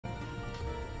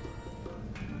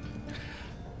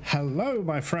Hello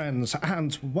my friends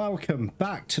and welcome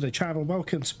back to the channel.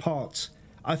 Welcome to part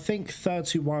I think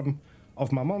 31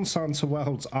 of my Monster Hunter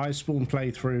World's Iceborne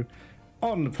playthrough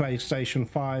on the PlayStation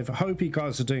 5. I hope you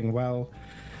guys are doing well.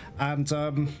 And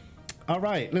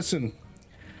alright, listen,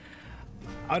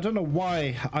 I don't know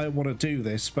why I want to do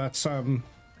this, but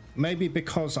maybe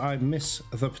because I miss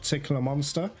the particular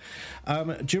monster.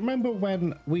 Do you remember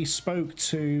when we spoke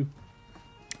to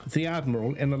the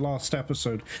Admiral in the last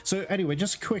episode? So anyway,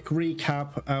 just a quick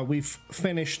recap. We've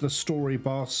finished the story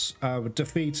boss,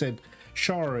 defeated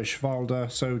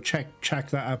Valda, so check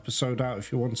that episode out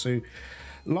if you want to.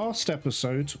 Last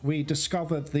episode we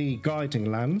discovered the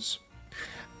guiding lands.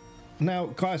 Now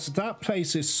guys, that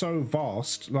place is so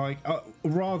vast, like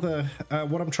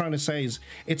what I'm trying to say is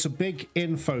it's a big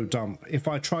info dump if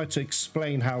I try to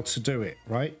explain how to do it,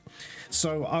 right?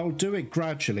 So I'll do it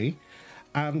gradually.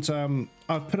 And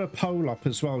I've put a poll up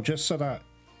as well, just so that,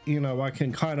 you know, I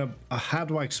can kind of, how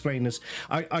do I explain this?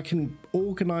 I can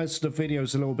organize the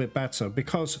videos a little bit better,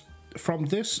 because from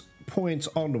this point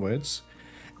onwards,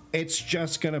 it's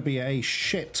just going to be a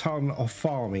shit ton of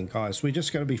farming, guys. We're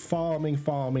just going to be farming.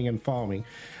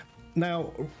 Now,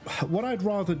 what I'd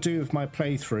rather do with my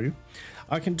playthrough,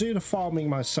 I can do the farming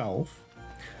myself,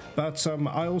 but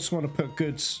I also want to put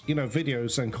good, you know,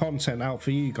 videos and content out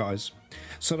for you guys.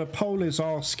 So the poll is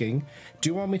asking, do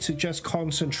you want me to just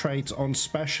concentrate on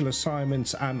special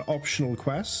assignments and optional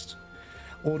quests?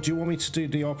 Or do you want me to do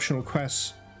the optional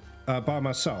quests by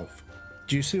myself?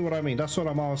 Do you see what I mean? That's what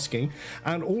I'm asking.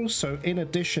 And also, in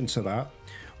addition to that,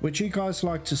 would you guys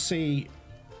like to see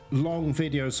long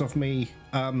videos of me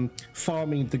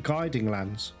farming the guiding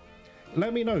lands?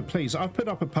 Let me know, please. I've put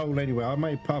up a poll anyway. I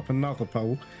may put up another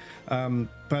poll.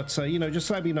 You know, just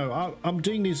let me know. I'm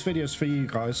doing these videos for you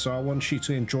guys, so I want you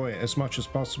to enjoy it as much as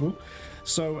possible.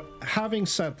 So having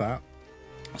said that,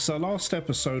 so last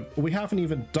episode we haven't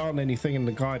even done anything in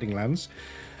the guiding lands,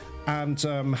 and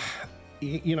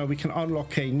you know, we can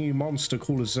unlock a new monster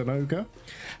called a Zenoga.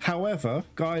 However,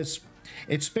 guys,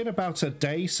 it's been about a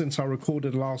day since I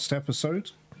recorded last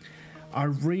episode. I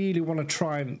really want to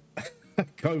try and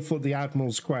go for the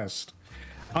Admiral's quest.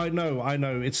 I know,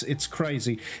 it's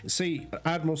crazy. See,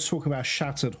 Admiral's talking about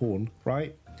Shattered Horn,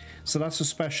 right? So that's a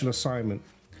special assignment.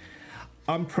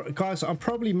 Guys, I'm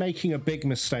probably making a big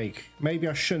mistake. Maybe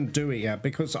I shouldn't do it yet,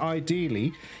 because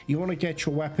ideally, you want to get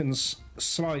your weapons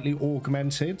slightly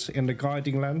augmented in the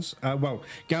guiding lands. Well,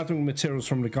 gathering materials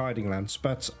from the guiding lands,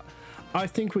 but I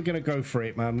think we're going to go for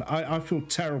it, man. I feel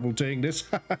terrible doing this.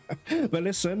 But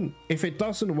listen, if it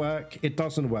doesn't work, it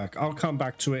doesn't work. I'll come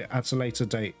back to it at a later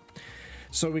date.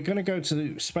 So we're going to go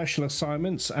to special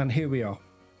assignments, and here we are.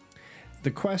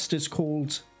 The quest is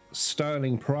called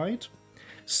Sterling Pride,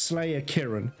 Slayer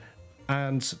Kirin,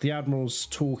 and the Admiral's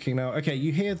talking now. Okay,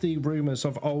 you hear the rumors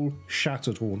of old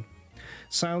Shattered Horn.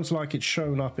 Sounds like it's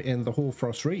shown up in the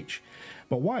Hoarfrost Reach,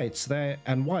 but why it's there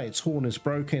and why its horn is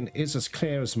broken is as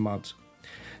clear as mud.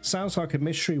 Sounds like a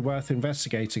mystery worth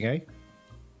investigating, eh?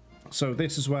 So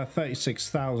this is worth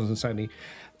 36,070.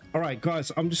 All right,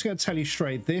 guys, I'm just going to tell you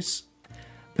straight, this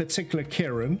particular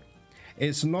Kirin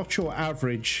is not your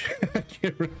average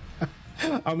Kirin.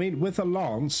 I mean, with a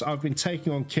lance, I've been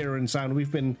taking on Kirins and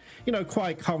we've been, you know,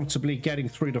 quite comfortably getting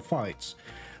through the fights.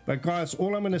 But guys,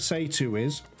 all I'm going to say to you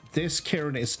is this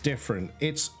Kirin is different.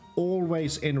 It's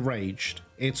always enraged.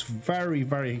 It's very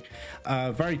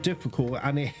difficult,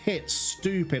 and it hits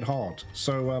stupid hard.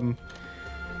 So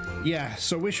yeah,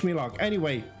 so wish me luck.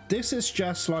 Anyway, this is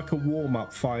just like a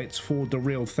warm-up fight for the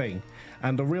real thing.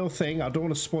 And the real thing, I don't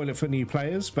want to spoil it for new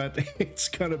players, but it's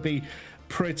going to be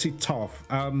pretty tough.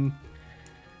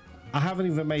 I haven't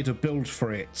even made a build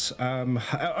for it.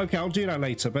 Okay, I'll do that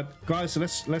later. But guys,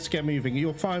 let's get moving.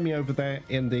 You'll find me over there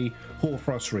in the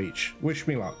Hoarfrost Reach. Wish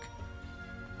me luck.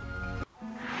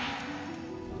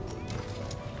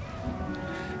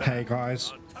 Hey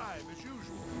guys.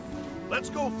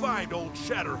 Let's go find old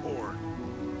Shatterhorn.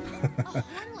 A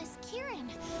hornless Kirin.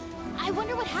 I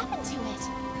wonder what happened to it.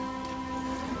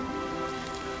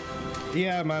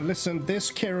 Yeah, man, listen,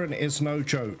 this Kirin is no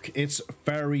joke. It's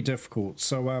very difficult.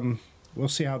 So we'll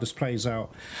see how this plays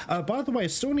out. By the way, I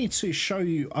still need to show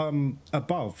you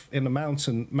above in the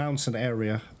mountain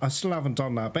area. I still haven't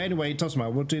done that. But anyway, it doesn't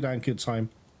matter. We'll do that in good time.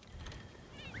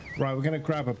 Right, we're going to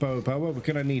grab a bow. We're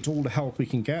going to need all the help we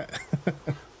can get.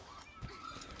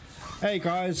 Hey,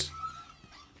 guys.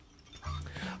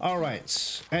 All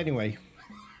right. Anyway.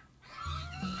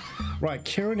 Right,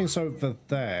 Kirin is over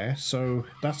there, so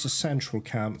that's the central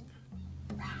camp.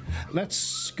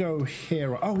 Let's go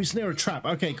here. Oh, he's near a trap.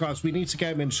 Okay, guys, we need to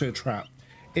get him into a trap,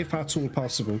 if at all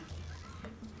possible.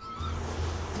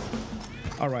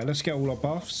 Alright, let's get all our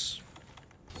buffs.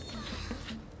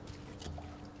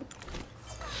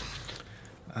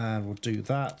 And we'll do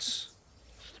that.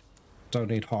 Don't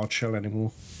need hard shell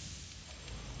anymore.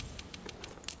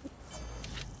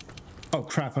 Oh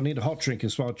crap, I need a hot drink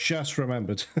as well. Just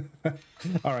remembered.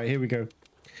 Alright, here we go.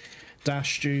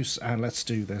 Dash juice, and let's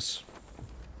do this.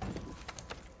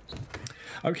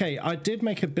 Okay, I did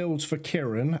make a build for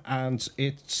Kirin, and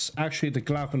it's actually the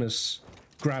Glavenus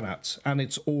Granite, and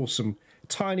it's awesome.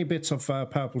 Tiny bits of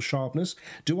purple sharpness.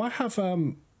 Do I have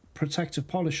protective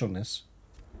polish on this?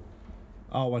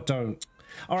 Oh, I don't.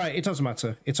 Alright, it doesn't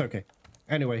matter. It's okay.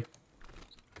 Anyway.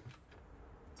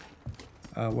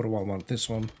 What do I want? This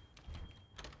one.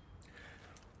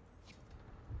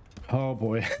 Oh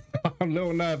boy. I'm a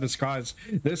little nervous, guys.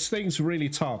 This thing's really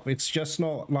tough. It's just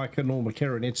not like a normal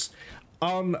Kirin. It's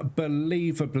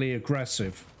unbelievably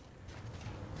aggressive.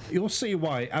 You'll see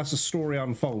why as the story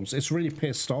unfolds. It's really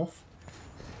pissed off.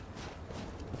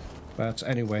 But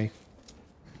anyway.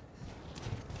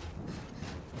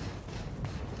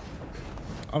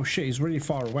 Oh shit, he's really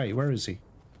far away. Where is he?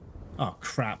 Oh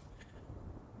crap.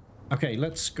 Okay,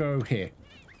 let's go here.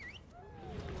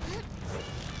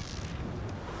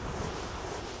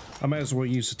 I may as well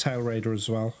use the tail raider as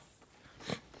well.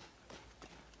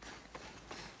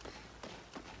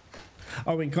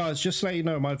 Oh, and guys, just to let you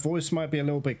know, my voice might be a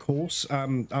little bit coarse.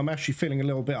 I'm actually feeling a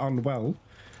little bit unwell.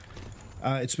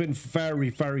 It's been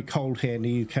very, very cold here in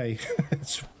the UK.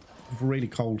 It's really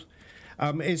cold.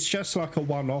 It's just like a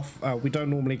one-off. We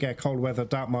don't normally get cold weather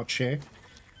that much here.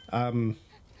 Well,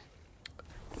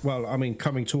 I mean,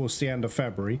 coming towards the end of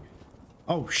February.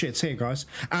 Oh, shit, it's here, guys.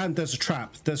 And there's a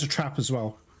trap. There's a trap as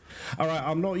well. Alright,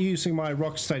 I'm not using my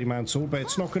Rocksteady mantle, but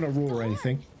it's not going to roar or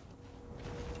anything.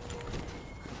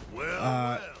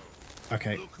 Well,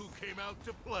 okay. Look who came out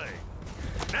to play.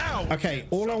 Now, okay,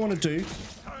 all I want to do...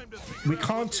 We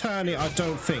can't turn it, I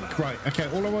don't think. Right, okay,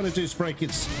 all I want to do is break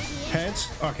its head.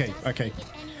 Okay, okay.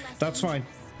 That's fine.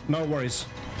 No worries.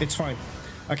 It's fine.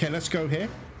 Okay, let's go here.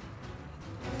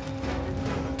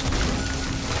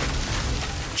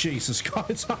 Jesus,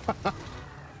 guys.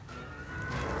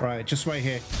 Right, just wait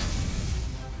here.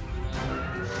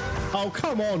 Oh,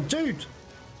 come on, dude!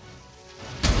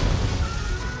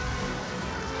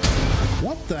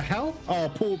 What the hell?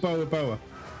 Oh, poor Boa Boa.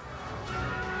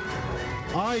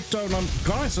 I don't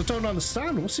guys, I don't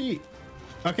understand. What's he...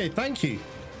 Okay, thank you.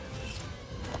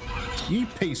 You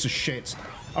piece of shit.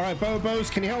 Alright, Boa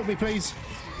Boas, can you help me, please?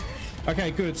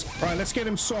 Okay, good. Alright, let's get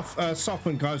him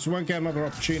softened, guys. We won't get another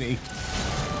opportunity.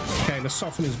 Okay, let's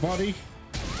soften his body.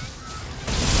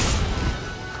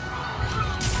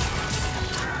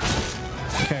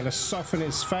 Okay, let's soften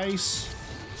his face.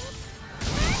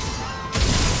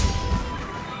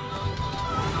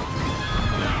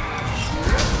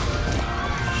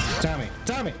 Damn it,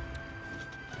 damn it.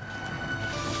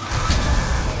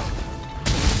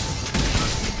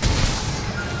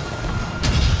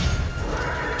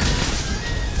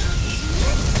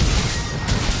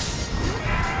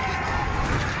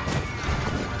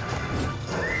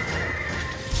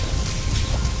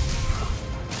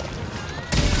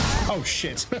 Oh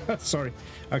shit. Sorry.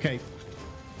 Okay.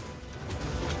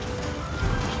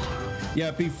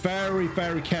 Yeah, be very,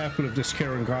 very careful of this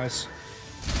Kirin, guys.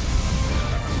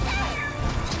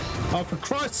 Oh, for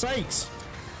Christ's sakes!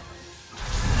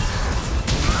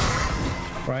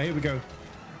 Right, here we go.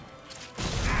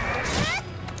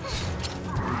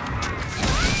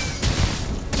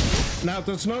 Now,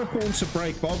 there's no horn to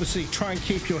break, but obviously try and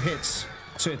keep your hits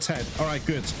to its head. Alright,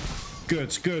 good.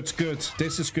 Good, good, good.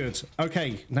 This is good.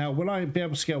 Okay, now, will I be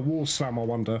able to get a wall slam, I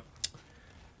wonder?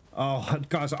 Oh,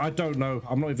 guys, I don't know.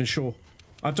 I'm not even sure.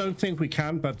 I don't think we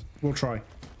can, but we'll try.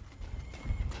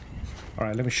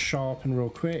 Alright, let me sharpen real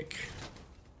quick.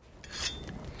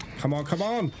 Come on, come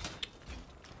on!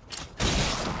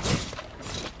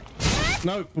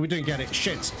 No, we didn't get it.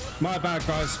 Shit. My bad,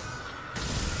 guys.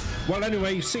 Well,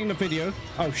 anyway, you've seen the video.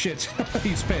 Oh, shit.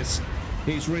 He's pissed.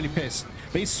 He's really pissed.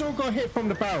 But he's still got hit from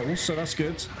the barrel, so that's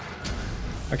good.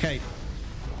 Okay.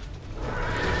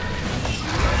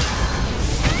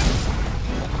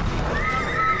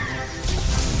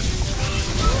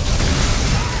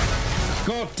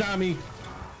 God damn me.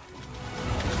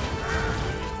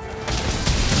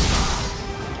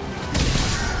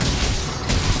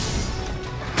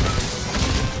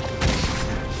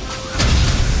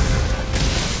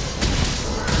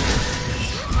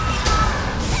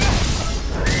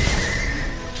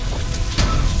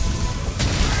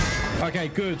 Okay,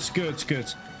 good, good,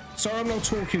 good. Sorry I'm not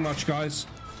talking much, guys.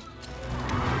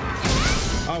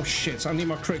 Oh shit, I need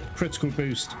my critical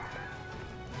boost.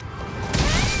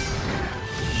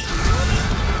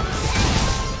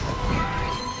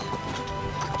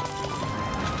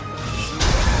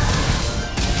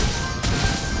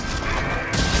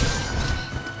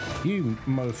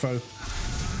 mofo.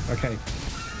 Okay.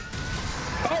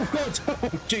 Oh god!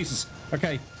 Oh, Jesus.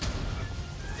 Okay.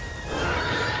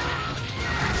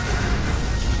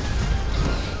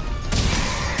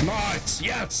 Nice!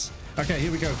 Yes! Okay,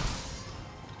 here we go.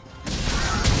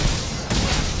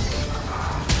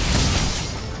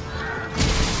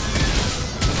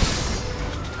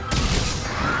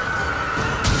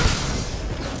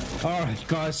 Alright,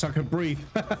 guys, I can breathe.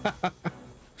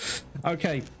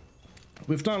 Okay.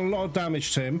 We've done a lot of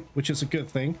damage to him, which is a good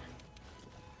thing.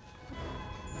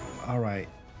 Alright.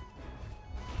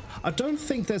 I don't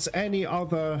think there's any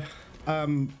other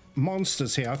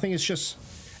monsters here. I think it's just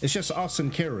us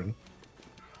and Kirin.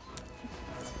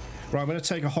 Right, I'm going to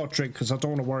take a hot drink because I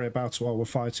don't want to worry about it while we're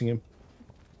fighting him.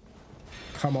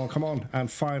 Come on, come on. And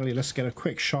finally, let's get a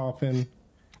quick sharpen.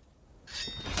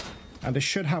 And it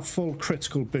should have full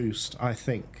critical boost, I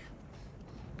think.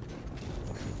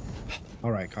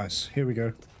 Alright, guys. Here we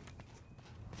go.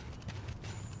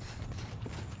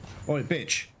 Oi,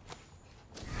 bitch.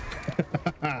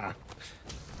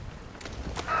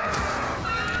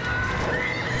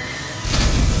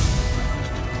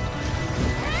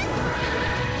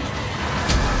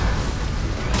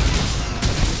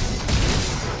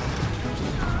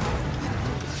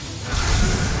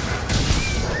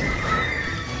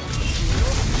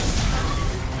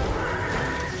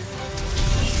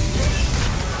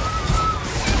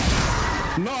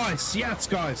 Nice! Yes,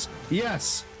 guys!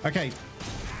 Yes! Okay.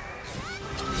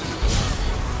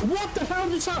 What the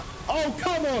hell is that? Oh,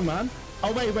 come on, man!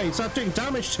 Oh, wait, is that doing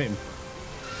damage to him?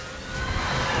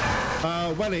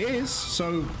 Well, it is,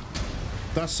 so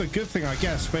that's a good thing, I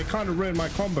guess, but it kind of ruined my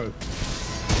combo.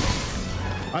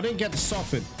 I didn't get to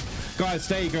soften. Guys,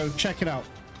 there you go. Check it out.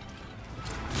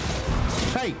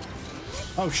 Hey!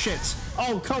 Oh, shit.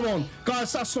 Oh, come on.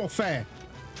 Guys, that's not fair.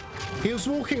 He was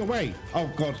walking away. Oh,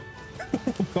 God.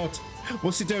 Oh god,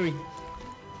 what's he doing?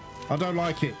 I don't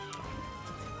like it.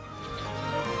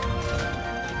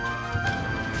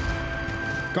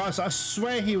 Guys, I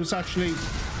swear he was actually...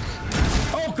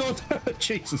 Oh god,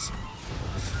 Jesus.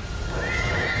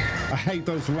 I hate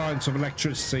those lines of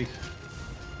electricity.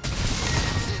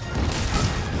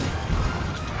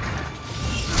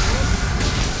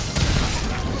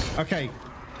 Okay.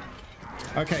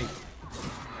 Okay.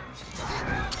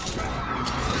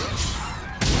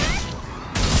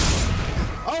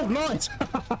 Oh, nice!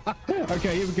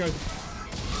 Okay, here we go.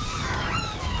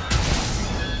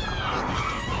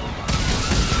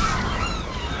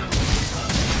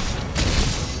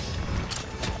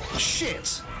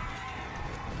 Shit!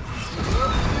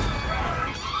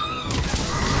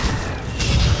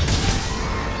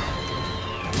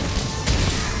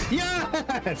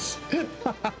 Yes!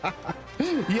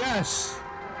 Yes!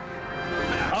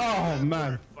 Oh,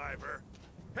 man.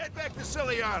 Head back to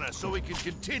Seliana so we can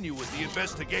continue with the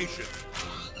investigation.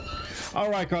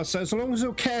 Alright, guys, so as long as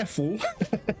you're careful,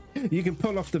 you can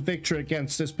pull off the victory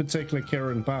against this particular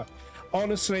Kirin, but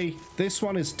honestly, this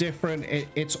one is different.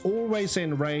 It's always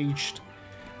enraged.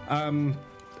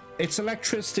 Its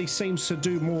electricity seems to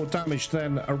do more damage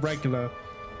than a regular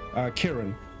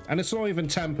Kirin, and it's not even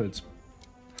tempered.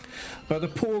 But the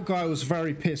poor guy was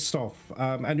very pissed off,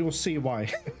 and you'll see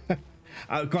why.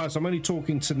 Guys, I'm only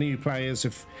talking to new players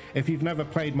if you've never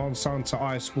played Monster Hunter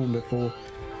Iceborne before.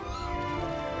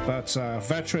 But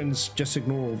veterans, just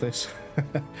ignore all this.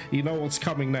 You know what's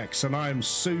coming next, and I am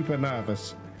super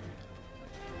nervous.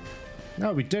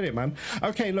 No, we did it, man.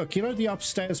 Okay, look, you know the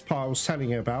upstairs part I was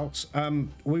telling you about?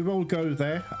 We will go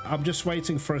there. I'm just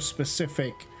waiting for a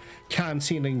specific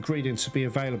canteen ingredient to be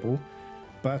available.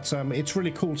 But it's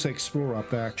really cool to explore up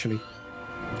there, actually.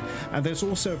 And there's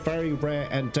also a very rare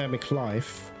endemic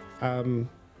life.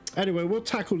 Anyway, we'll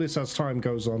tackle this as time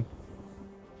goes on.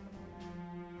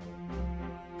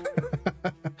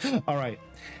 All right.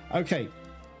 Okay.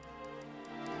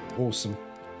 Awesome.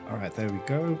 All right, there we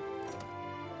go.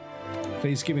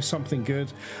 Please give me something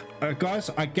good.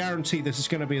 Guys, I guarantee this is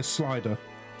going to be a slider.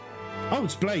 Oh,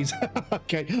 it's Blaze.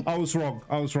 Okay, I was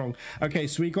wrong. Okay,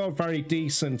 so we got a very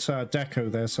decent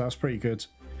deco there, so that's pretty good.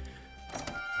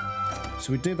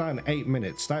 So we did that in 8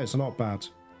 minutes. That is not bad.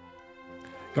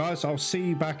 Guys, I'll see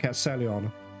you back at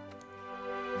Seliana.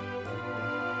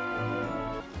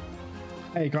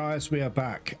 Hey guys, we are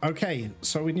back. Okay,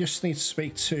 so we just need to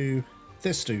speak to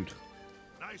this dude.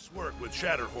 Nice work with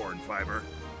Shatterhorn, Fiber.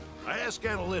 I asked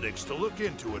Analytics to look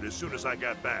into it as soon as I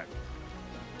got back.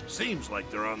 Seems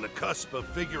like they're on the cusp of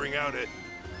figuring out it.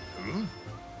 Hmm?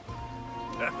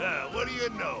 What do you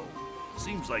know?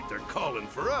 Seems like they're calling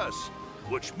for us,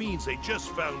 which means they just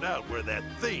found out where that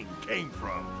thing came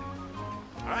from.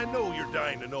 I know you're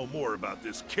dying to know more about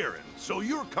this Kirin, so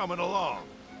you're coming along.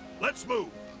 Let's move.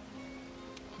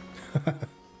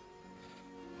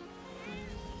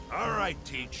 All right,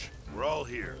 Teach. We're all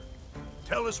here.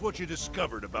 Tell us what you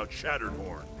discovered about Shattered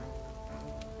Horn.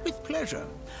 With pleasure.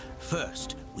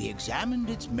 First, we examined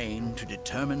its mane to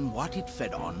determine what it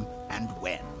fed on and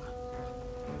when.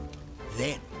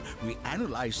 Then, we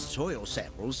analyzed soil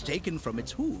samples taken from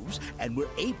its hooves and were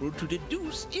able to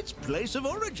deduce its place of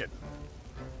origin.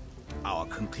 Our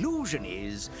conclusion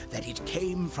is that it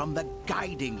came from the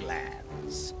Guiding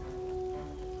Lands.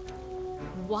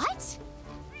 What?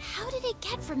 How did it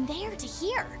get from there to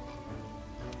here?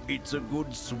 It's a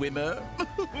good swimmer.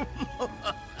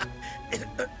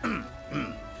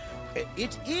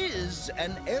 It is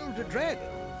an elder dragon.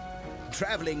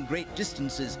 Traveling great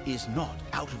distances is not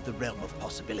out of the realm of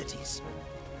possibilities.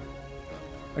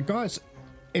 Guys,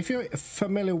 if you're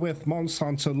familiar with Monster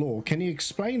Hunter lore, can you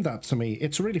explain that to me?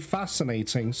 It's really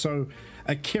fascinating. So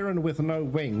a Kirin with no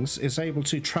wings is able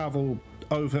to travel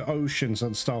over oceans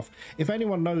and stuff. If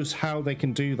anyone knows how they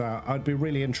can do that, I'd be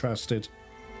really interested.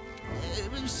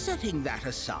 Setting that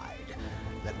aside,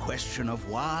 the question of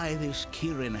why this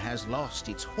Kirin has lost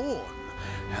its horn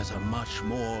has a much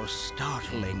more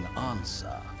startling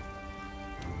answer.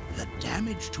 The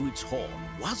damage to its horn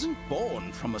wasn't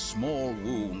born from a small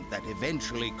wound that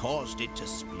eventually caused it to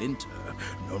splinter.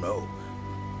 No.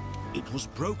 It was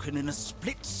broken in a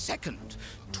split second,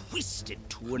 twisted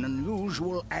to an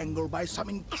unusual angle by some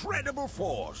incredible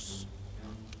force.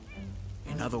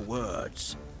 In other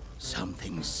words,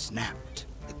 something snapped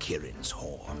the Kirin's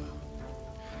horn.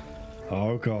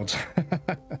 Oh, God.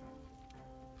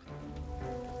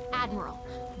 Admiral,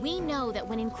 we know that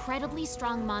when incredibly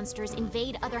strong monsters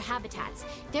invade other habitats,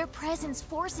 their presence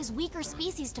forces weaker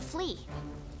species to flee.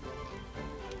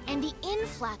 And the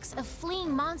influx of fleeing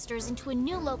monsters into a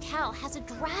new locale has a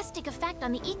drastic effect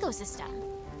on the ecosystem.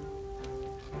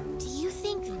 Do you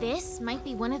think this might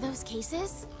be one of those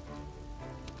cases?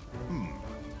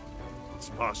 It's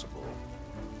possible.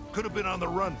 Could have been on the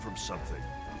run from something.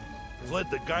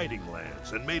 Fled the Guiding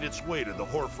Lands and made its way to the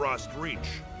Hoarfrost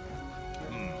Reach.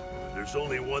 There's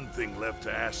only one thing left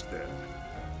to ask then.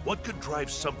 What could drive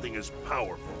something as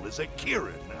powerful as a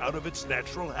Kirin out of its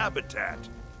natural habitat?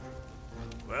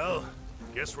 Well,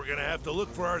 guess we're gonna have to look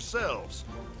for ourselves.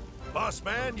 Boss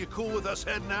man, you cool with us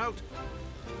heading out?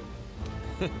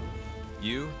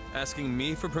 You asking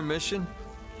me for permission?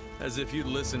 As if you'd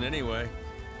listen anyway.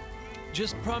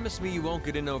 Just promise me you won't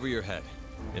get in over your head.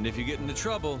 And if you get into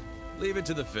trouble, leave it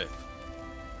to the 5th.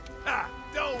 Ha!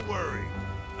 Don't worry.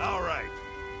 All right.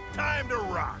 Time to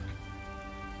rock.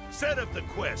 Set up the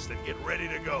quest and get ready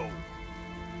to go.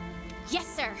 Yes,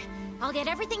 sir. I'll get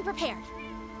everything prepared.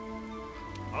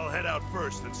 I'll head out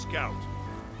first and scout.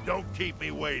 Don't keep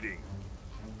me waiting.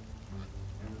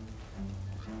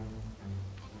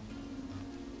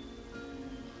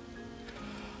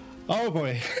 Oh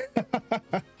boy.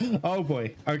 Oh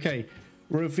boy. Okay.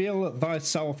 Reveal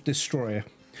Thyself Destroyer.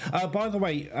 By the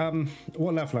way,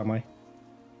 what level am I?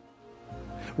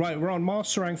 Right, we're on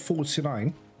Master Rank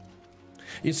 49.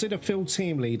 You see the field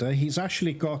team leader, he's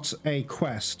actually got a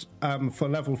quest for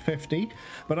level 50.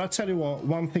 But I tell you what,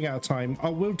 one thing at a time. I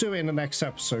will do it in the next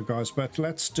episode, guys, but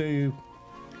let's do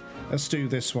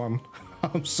this one.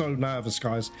 I'm so nervous,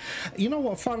 guys. You know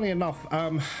what, funnily enough,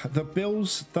 the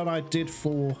builds that I did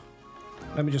for...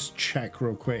 Let me just check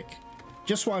real quick.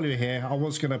 Just while you're here, I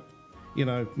was gonna, you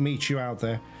know, meet you out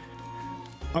there.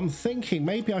 I'm thinking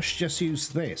maybe I should just use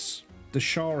this. The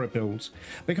Shara build,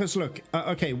 because look,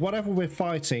 okay, whatever we're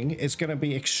fighting is going to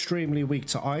be extremely weak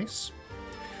to ice.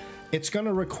 It's going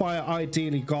to require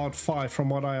ideally guard 5 from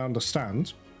what I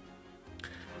understand.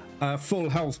 Full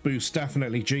health boost,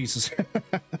 definitely, Jesus.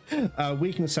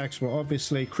 Weakness expert,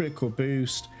 obviously, critical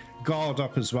boost, guard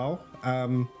up as well.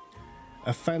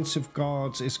 Offensive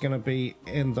guards is going to be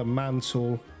in the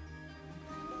mantle.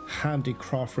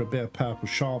 Handicraft for a bit of purple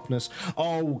sharpness.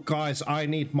 Oh, guys, I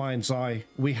need Mind's Eye.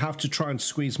 We have to try and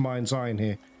squeeze Mind's Eye in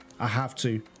here. I have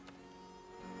to.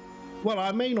 Well,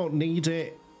 I may not need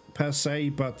it per se,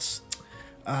 but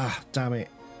damn it.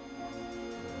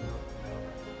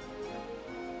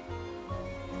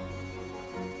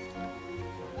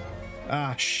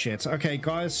 Shit. Okay,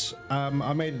 guys,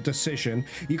 I made a decision.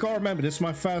 You gotta remember, this is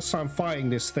my first time fighting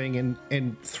this thing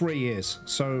in 3 years,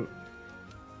 so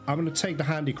I'm going to take the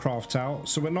handicraft out,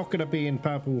 so we're not going to be in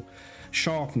purple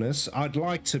sharpness. I'd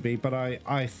like to be, but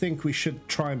I think we should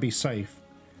try and be safe.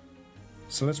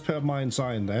 So let's put a Mind's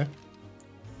Eye in there.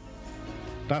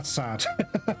 That's sad.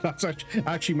 That's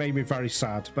actually made me very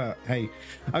sad, but hey.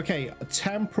 Okay,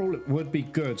 temporal would be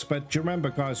good, but do you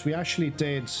remember, guys, we actually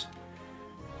did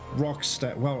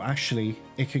Rocksteady. Well, actually,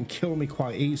 it can kill me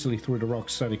quite easily through the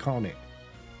Rocksteady, can't it?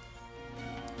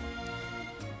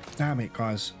 Damn it,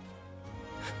 guys.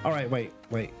 Alright, wait.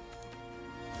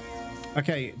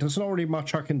 Okay, there's not really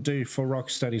much I can do for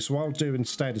Rocksteady, so what I'll do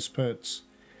instead is put...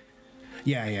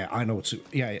 Yeah, I know what to...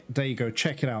 Yeah, there you go,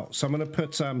 check it out. So I'm going to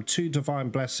put 2 Divine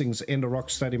Blessings in the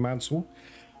Rocksteady Mantle.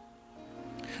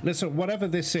 Listen, whatever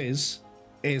this is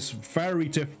very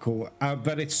difficult,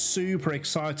 but it's super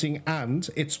exciting, and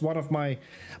it's one of my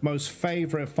most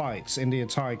favorite fights in the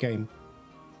entire game.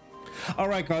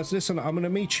 Alright guys, listen, I'm going to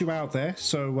meet you out there,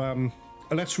 so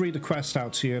let's read the quest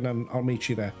out to you and then I'll meet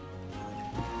you there.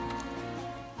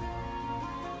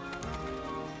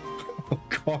 Oh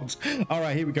god.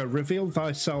 Alright, here we go. Reveal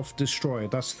Thyself Destroyer.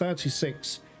 That's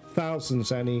 36,000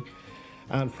 Zenny.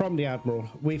 And from the Admiral,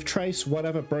 we've traced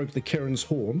whatever broke the Kirin's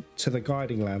horn to the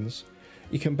guiding lands.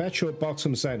 You can bet your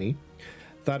bottom Zenny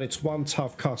that it's one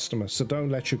tough customer, so don't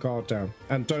let your guard down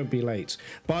and don't be late.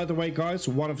 By the way, guys,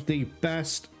 one of the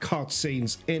best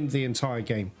cutscenes in the entire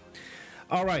game.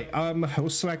 All right, we'll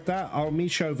select that. I'll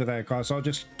meet you over there, guys. I'll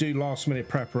just do last minute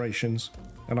preparations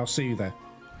and I'll see you there.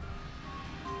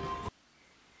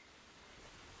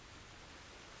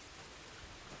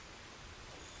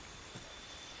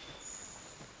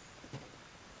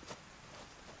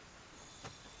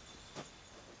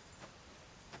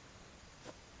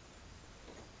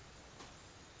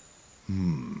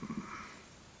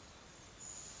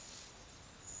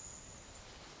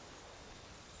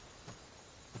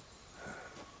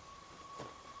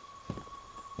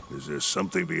 Is there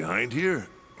something behind here?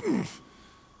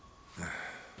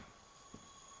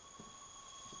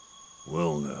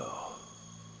 Well now,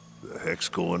 the heck's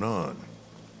going on?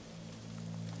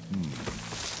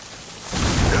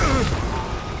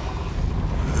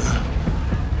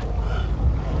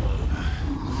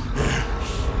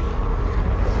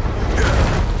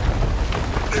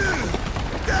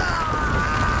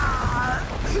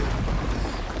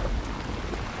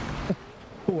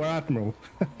 Poor Admiral.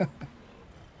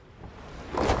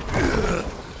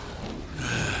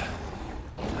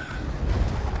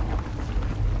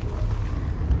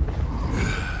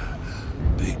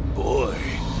 Big boy.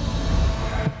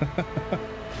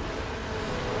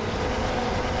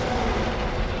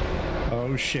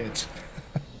 Oh shit.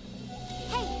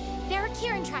 Hey, there are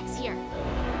Kirin tracks here.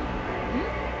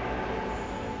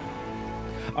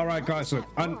 All right, guys, look,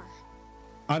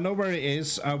 I know where it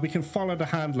is. We can follow the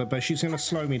handler, but she's going to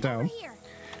slow me down.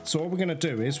 So what we're going to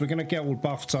do is we're going to get all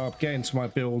buffed up, get into my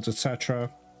build, etc.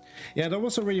 Yeah, there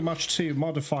wasn't really much to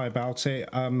modify about it.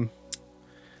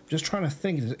 Just trying to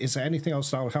think, is there anything else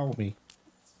that will help me?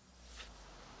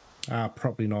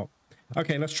 Probably not.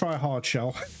 Okay, let's try a hard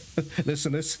shell.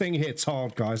 Listen, this thing hits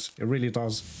hard, guys. It really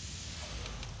does.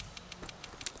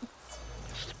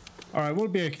 All right, we'll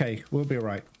be okay. We'll be all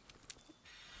right.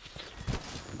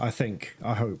 I think.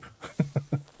 I hope.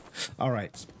 All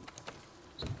right.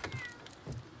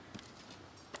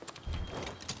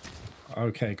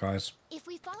 Okay, guys. If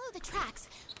we follow the tracks,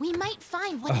 we might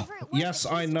find whatever it was. Yes,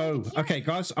 I know. Okay,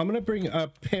 guys, I'm gonna bring a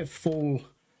pitfall.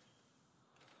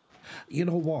 You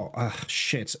know what?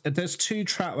 Shit. There's 2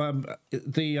 trap.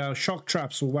 The shock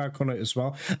traps will work on it as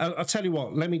well. I'll tell you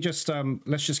what. Let me just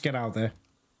let's just get out there.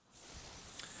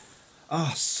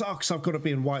 Sucks. I've got to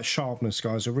be in white sharpness,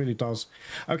 guys. It really does.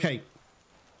 Okay.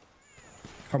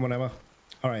 Come on, Emma.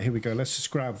 All right, here we go. Let's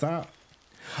just grab that.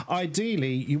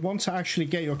 Ideally, you want to actually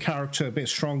get your character a bit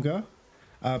stronger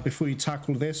before you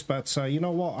tackle this. But you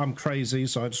know what? I'm crazy,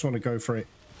 so I just want to go for it.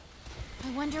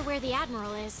 I wonder where the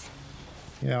Admiral is.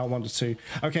 Yeah, I wanted to.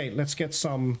 Okay, let's get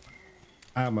some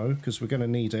ammo because we're going to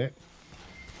need it.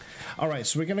 All right,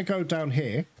 so we're going to go down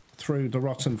here through the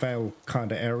Rotten Vale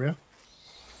kind of area.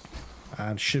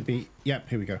 And should be... Yep,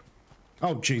 here we go.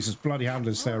 Oh, Jesus, bloody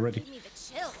handlers there already. Give me the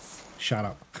chills. Shut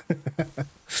up.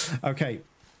 Okay.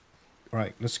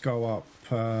 Right, let's go up.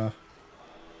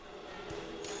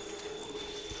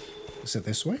 Is it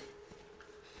this way?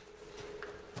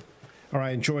 All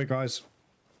right, enjoy, guys.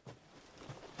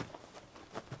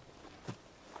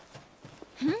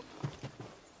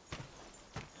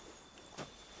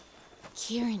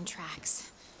 Kirin tracks.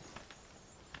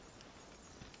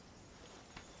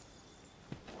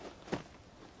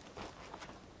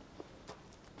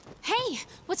 Hey,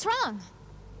 what's wrong?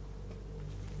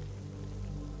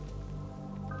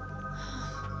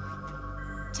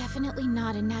 Definitely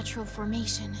not a natural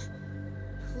formation.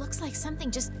 Looks like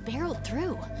something just barreled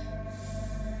through.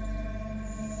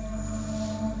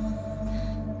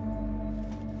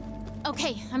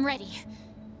 Okay, I'm ready.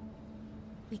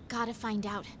 We gotta find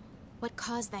out what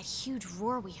caused that huge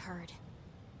roar we heard.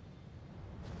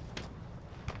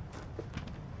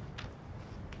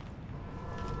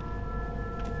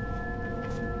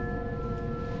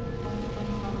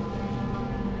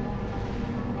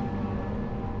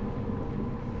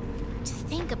 To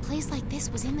think a place like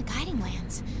this was in the Guiding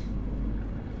Lands.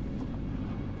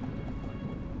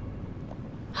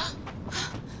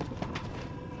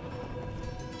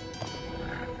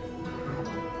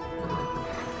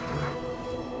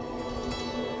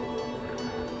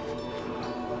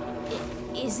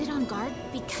 Is it on guard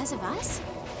because of us?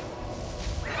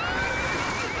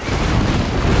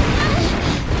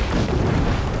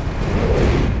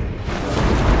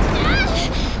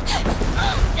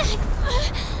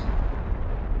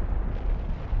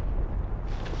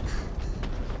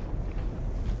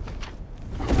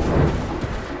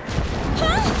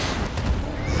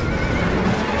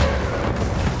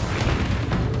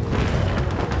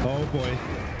 Oh boy.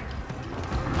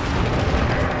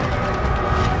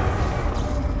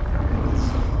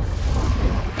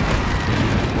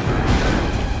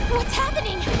 What's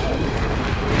happening?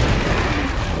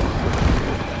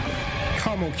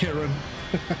 Come on, Kirin.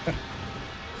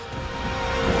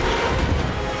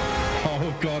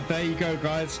 Oh god, there you go,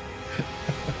 guys.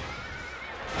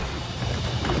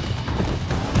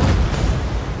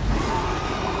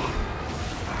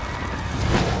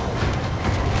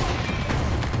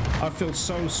 I feel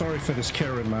so sorry for this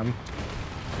Kirin, man.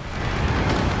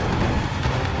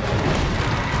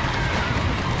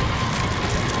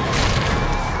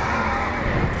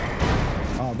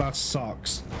 Oh, that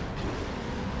sucks.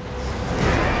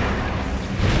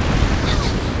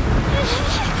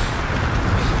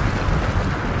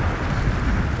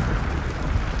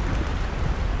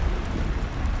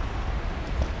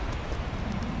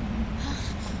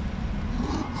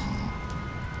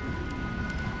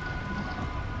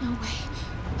 No way.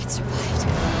 It survived.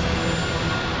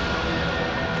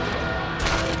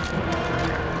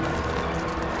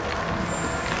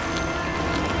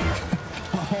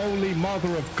 Holy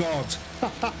mother of God.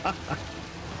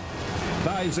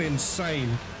 That is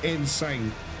insane.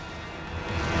 Insane.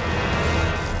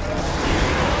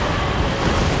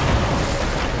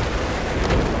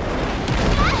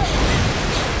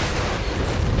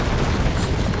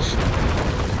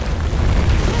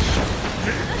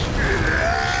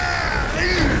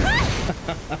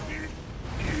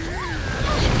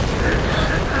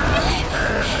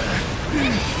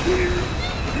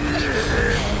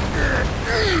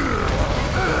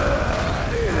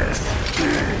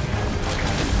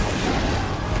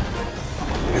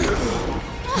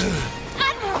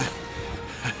 Admiral!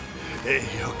 Hey,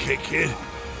 okay, kid?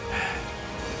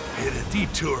 Hit a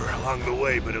detour along the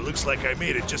way, but it looks like I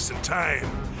made it just in time.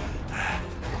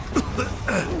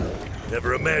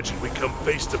 Never imagined we'd come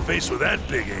face to face with that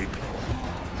big ape.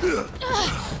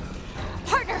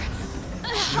 Partner!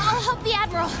 I'll help the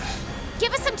Admiral.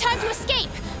 Give us some time to escape.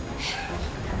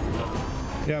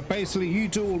 Yeah, basically you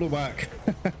do all the work.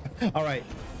 All right.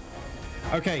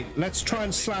 Okay, let's try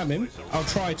and slam him. I'll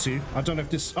try to. I don't know if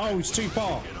this... Oh, it's too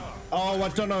far. Oh, I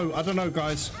don't know. I don't know,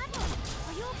 guys. Admiral,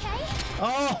 are you okay?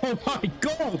 Oh, my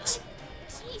God.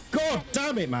 Jeez. God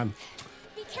damn it, man.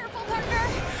 Be careful,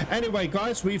 partner. Anyway,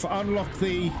 guys, we've unlocked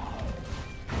the...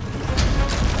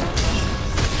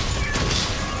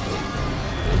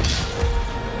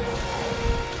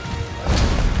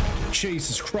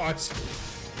 Jesus Christ.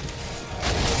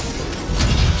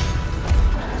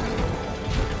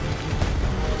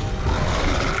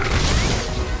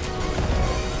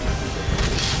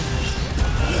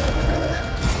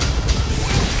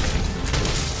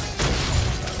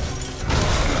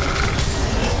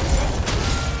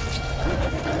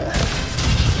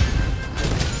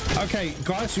 Okay,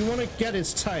 guys, you want to get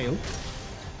his tail.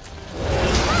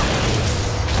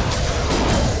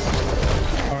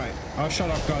 Alright, I'll shut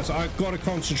up, guys. I've got to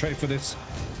concentrate for this.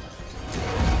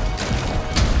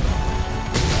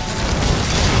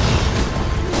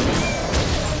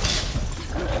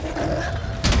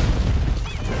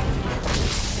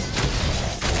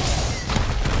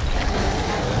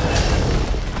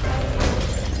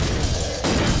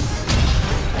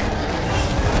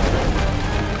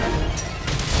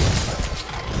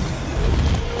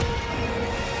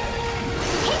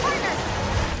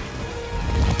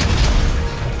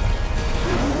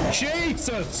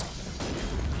 Jesus!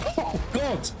 Oh,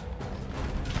 God!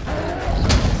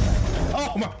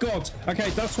 Oh, my God! Okay,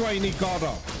 that's why you need guard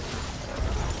up.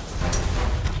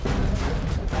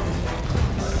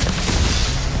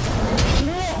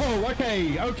 Whoa!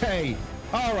 Okay, okay.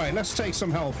 All right, let's take some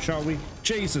health, shall we?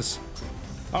 Jesus.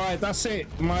 All right, that's it.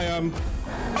 My,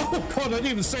 Oh, God, I didn't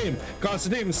even see him. Guys, I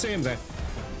didn't even see him there.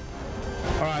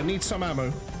 All right, I need some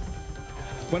ammo.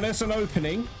 When there's an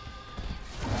opening...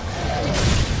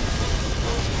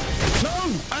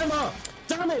 No! Ammo!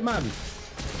 Damn it, man!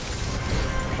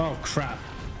 Oh, crap.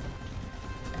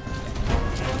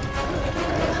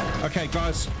 Okay,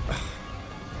 guys.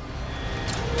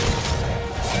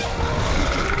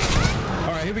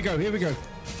 here we go. Here we go.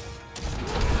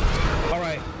 All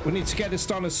right, we need to get this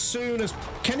done as soon as...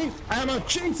 Can you... Ammo,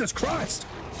 Jesus Christ!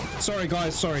 Sorry,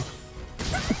 guys, sorry.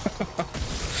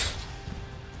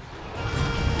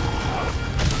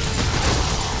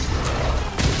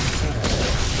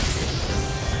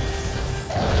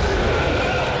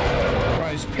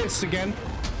 Right, he's pissed again.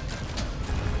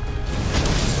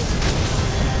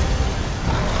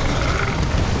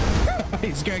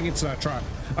 He's going into that trap.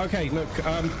 Okay, look,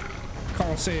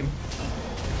 can't see him.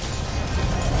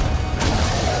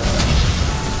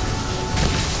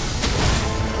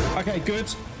 Okay, good.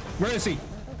 Where is he?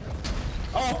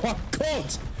 Oh my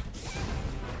God!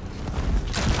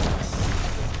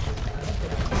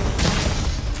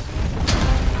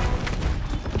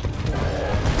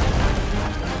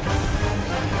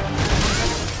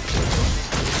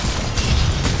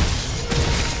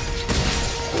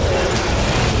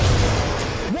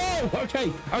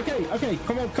 Okay,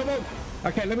 come on.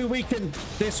 Okay, let me weaken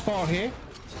this far here.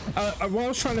 What I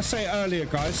was trying to say earlier,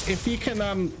 guys, if you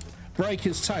can break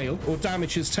his tail or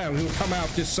damage his tail, he'll come out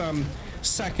this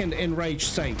second enraged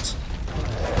state.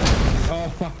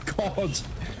 Oh my God.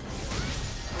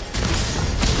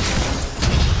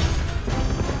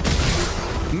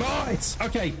 Nice.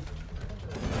 Okay.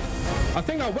 I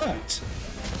think that worked.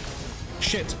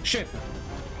 Shit.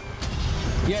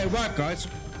 Yeah, it worked, guys.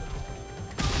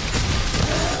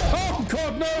 Oh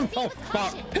God, no! Oh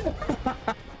fuck!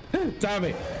 Damn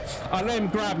it! I let him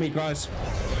grab me, guys.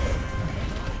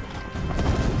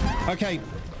 Okay,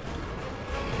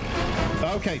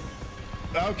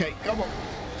 come on!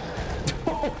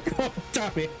 Oh God,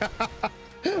 damn it!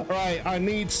 Right, I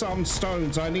need some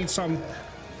stones. I need some.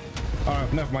 Oh,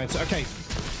 never mind. Okay.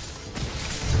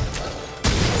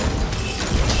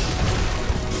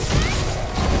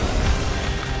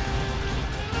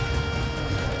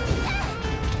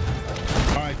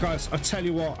 Guys, I tell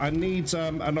you what, I need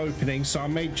an opening, so I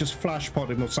may just flash pod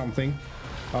him or something.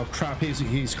 Oh crap,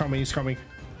 he's coming.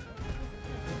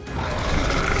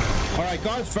 Alright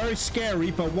guys, very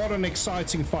scary, but what an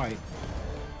exciting fight.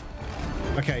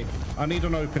 Okay, I need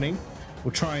an opening.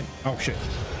 We'll try and... Oh shit.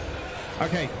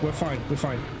 Okay, we're fine.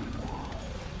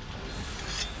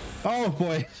 Oh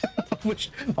boy.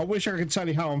 I wish I could tell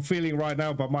you how I'm feeling right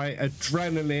now, but my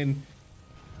adrenaline...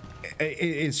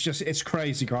 It's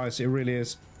crazy, guys. It really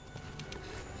is.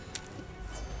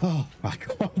 Oh my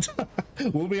God.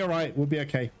 We'll be all right. We'll be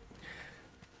okay.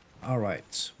 All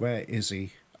right. Where is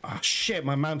he? Ah, shit.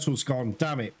 My mantle's gone.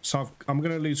 Damn it. So I'm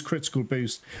going to lose critical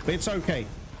boost. But it's okay.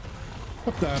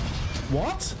 What the?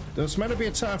 What? There's meant to be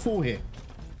a turf wall here.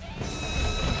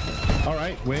 All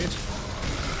right. Weird.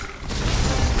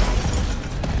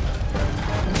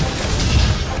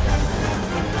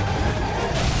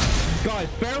 Guys,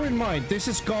 bear in mind, this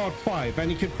is guard 5,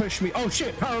 and he could push me. Oh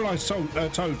shit, paralyzed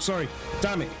Toad, sorry.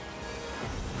 Damn it.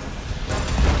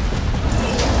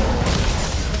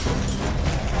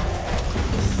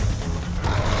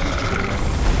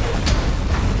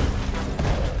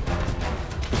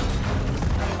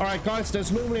 Alright guys,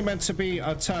 there's normally meant to be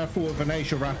a turf war of an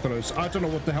Asia Rathalos. I don't know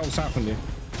what the hell's happened here.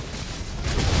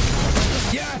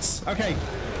 Yes! Okay.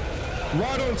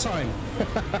 Right on time.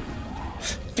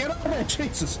 Get up there,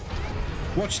 Jesus.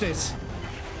 Watch this.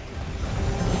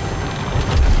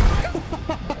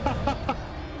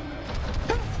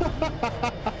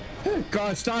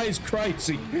 Guys, that is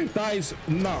crazy. That is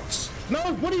nuts. No,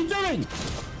 what are you doing?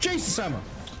 Jesus, Emma.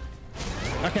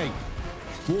 Okay.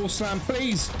 Wall slam,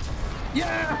 please.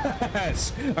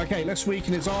 Yes! Okay, let's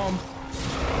weaken his arm.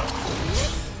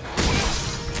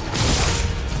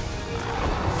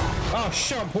 Oh,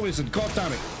 shit, I'm poisoned. God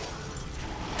damn it.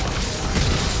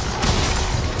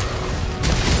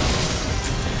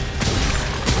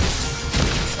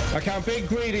 Okay, I'm being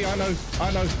greedy, I know.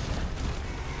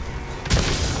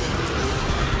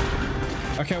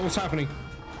 Okay, what's happening?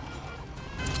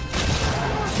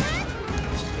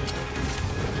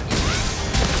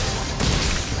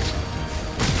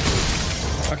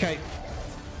 Okay.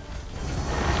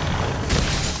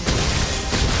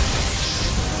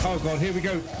 Oh God, here we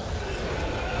go.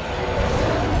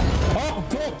 Oh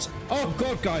God! Oh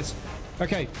God, guys.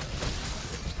 Okay.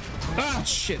 Ah,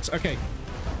 shit. Okay.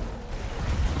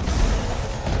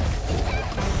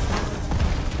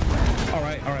 All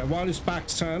right, while his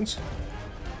back's turned.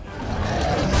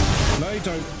 No, you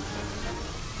don't.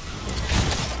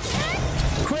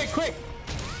 Quick!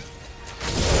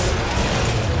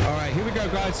 All right, here we go,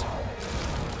 guys.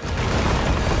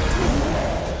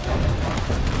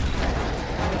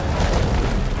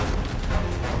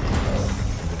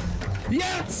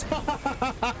 Yes!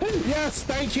 Yes,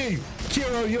 thank you.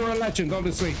 Kiro, you're a legend,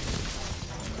 honestly.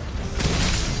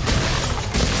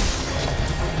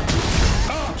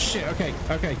 shit. Okay,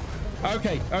 okay.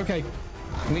 Okay, okay.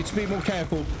 Need to be more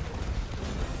careful.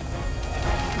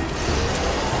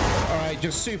 Alright,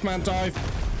 just Superman dive.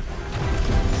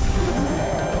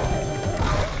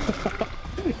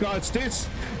 Guys, this...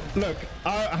 Look,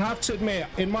 I have to admit,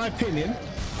 in my opinion,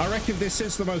 I reckon this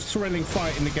is the most thrilling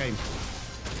fight in the game.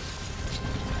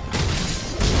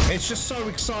 It's just so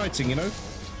exciting, you know?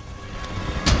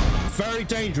 Very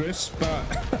dangerous, but...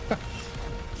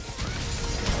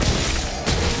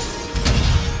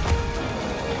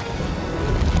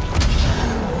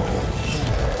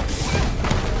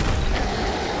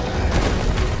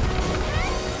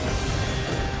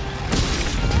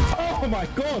 Oh my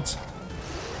god!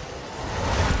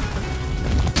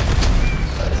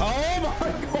 Oh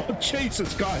my god,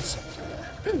 Jesus, guys.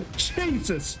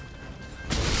 Jesus.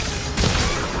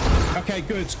 Okay,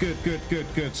 good.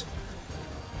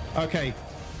 Okay.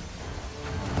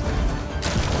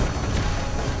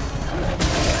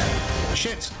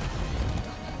 Shit.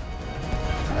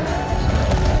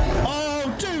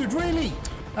 Oh, dude, really?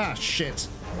 Ah, shit.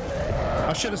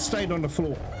 I should have stayed on the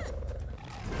floor.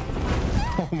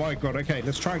 Oh my god, okay,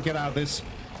 let's try and get out of this.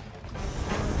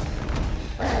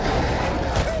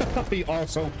 You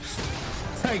arsehole.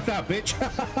 Take that, bitch.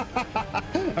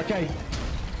 Okay.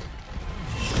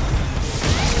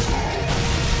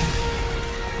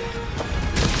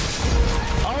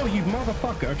 Oh, you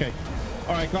motherfucker. Okay.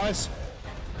 Alright, guys.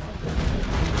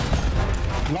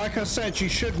 Like I said, you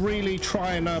should really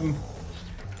try and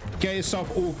get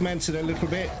yourself augmented a little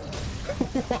bit.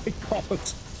 Oh my god.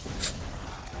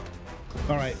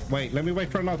 Alright, wait, let me wait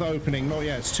for another opening. Not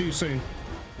yet, it's too soon.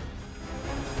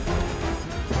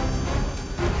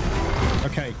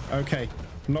 Okay, okay.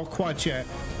 Not quite yet.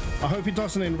 I hope it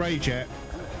doesn't enrage yet.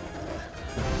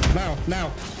 Now,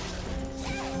 now.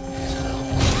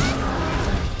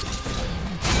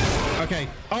 Okay.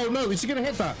 Oh no, is he gonna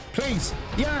hit that? Please.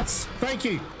 Yes! Thank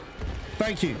you.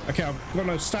 Thank you. Okay, I've got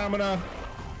no stamina.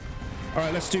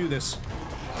 Alright, let's do this.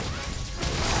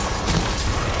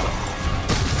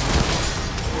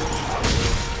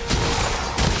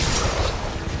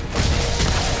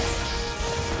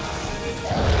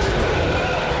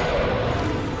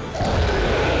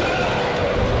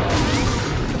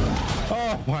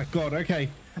 Oh my god, okay.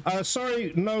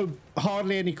 Sorry, no,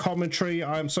 hardly any commentary.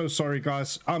 I'm so sorry,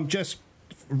 guys. I'm just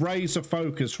razor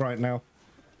focused right now.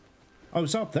 Oh,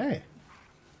 it's up there.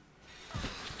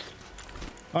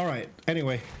 All right,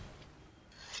 anyway.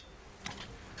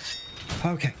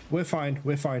 Okay, we're fine,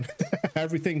 we're fine.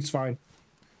 Everything's fine.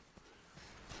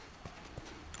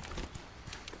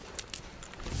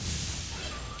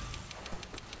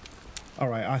 All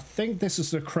right, I think this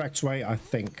is the correct way, I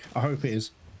think. I hope it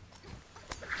is.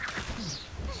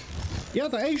 Yeah,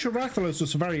 the Asia Rathalos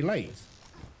was very late.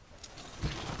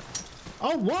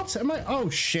 Oh, what? Am I? Oh,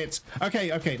 shit.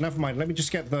 Okay, okay, never mind. Let me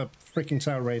just get the freaking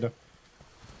Tail Raider.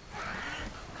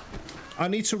 I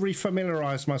need to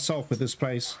refamiliarize myself with this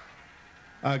place.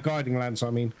 Guiding Lands, I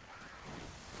mean.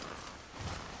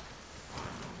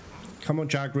 Come on,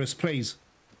 Jagras, please.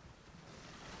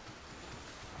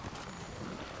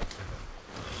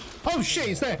 Oh, shit,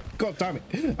 he's there. God damn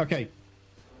it. Okay.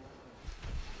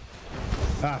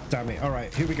 Ah, damn it. All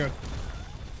right, here we go.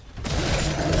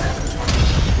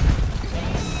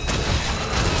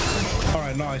 All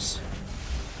right, nice.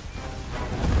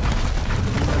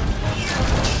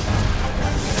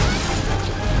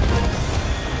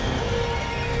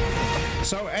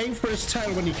 So aim for his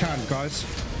tail when you can, guys.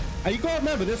 And you gotta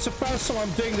remember, this is the first time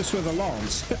I'm doing this with a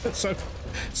lance. So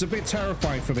it's a bit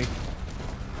terrifying for me.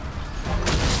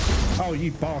 Oh,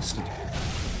 you bastard.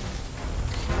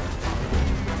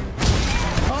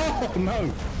 Oh,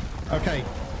 no. Okay.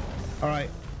 All right.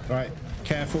 All right.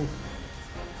 Careful.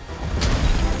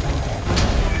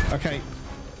 Okay.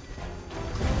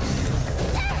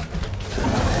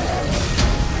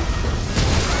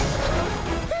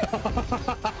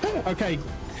 Okay.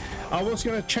 I was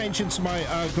going to change into my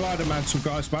glider mantle,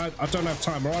 guys, but I don't have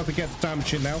time. I'll either get the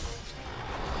damage in now.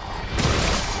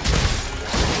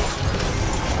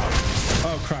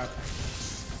 Oh, crap.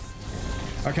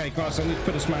 Okay, guys, I need to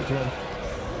put this mantle on.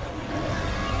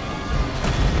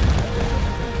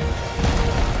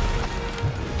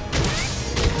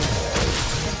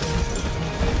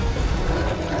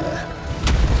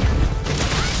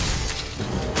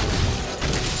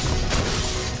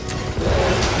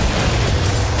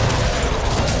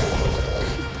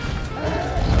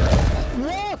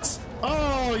 What?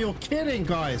 Oh, you're kidding,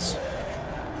 guys.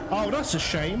 Oh, that's a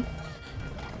shame.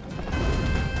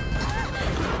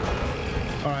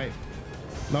 All right,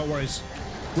 no worries.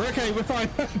 We're okay, we're fine.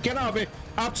 Get out of it.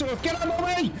 Absolutely. Get out of my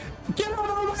way. Get out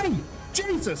of my way.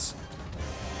 Jesus.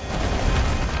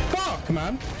 fuck,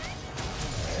 man?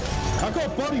 I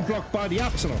got body blocked by the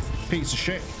Admiral. Piece of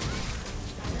shit.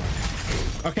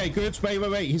 Okay, good.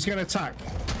 Wait. He's going to attack.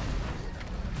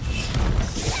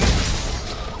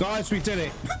 Guys, we did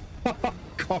it.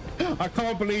 God, I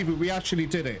can't believe it. We actually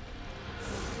did it.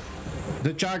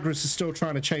 The Jaguars are still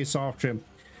trying to chase after him.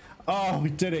 Oh, we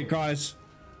did it, guys.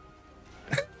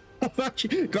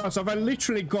 Guys, I've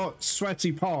literally got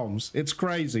sweaty palms. It's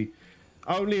crazy.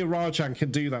 Only a Rajang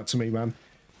can do that to me, man.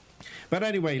 But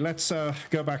anyway, let's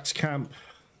go back to camp.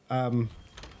 Oh,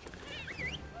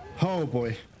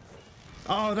 boy.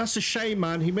 Oh, that's a shame,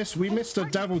 man. We missed a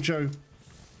Devil Joe.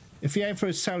 If he aimed for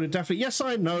his tail, he'd definitely... Yes,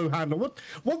 I know, Handler.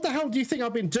 What the hell do you think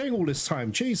I've been doing all this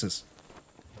time? Jesus.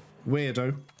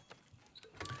 Weirdo.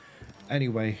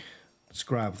 Anyway, let's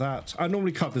grab that. I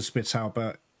normally cut this bit out,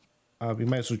 but you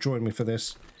may as well join me for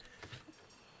this.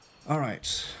 All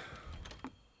right.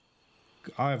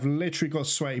 I've literally got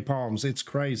sweaty palms. It's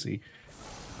crazy.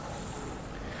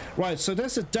 Right, so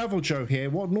there's a Devil Joe here.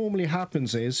 What normally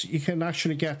happens is you can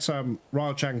actually get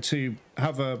Rajang to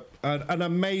have an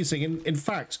amazing, in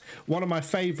fact, one of my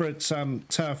favorite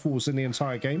turf wars in the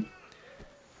entire game.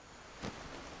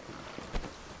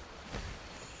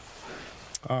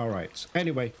 All right.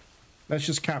 Anyway, let's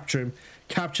just capture him.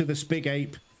 Capture this big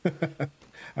ape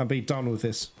and be done with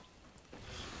this.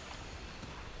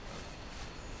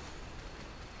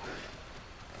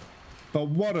 But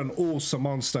what an awesome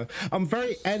monster. I'm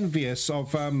very envious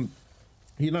of,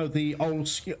 you know, the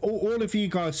old... All of you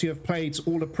guys who have played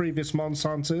all the previous Monster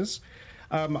Hunters.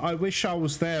 I wish I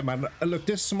was there, man. Look,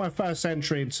 this is my first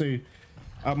entry into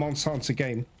a Monster Hunter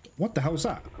game. What the hell's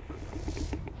that?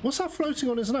 What's that floating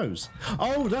on his nose?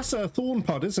 Oh, that's a thorn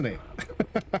pod, isn't it?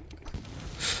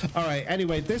 All right,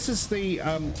 anyway, this is the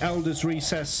Elder's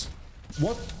Recess.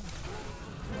 What?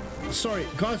 Sorry,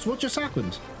 guys, what just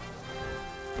happened?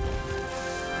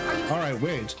 All right,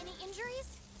 weird. Any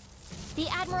injuries? The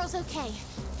Admiral's okay.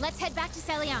 Let's head back to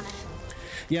Seliana.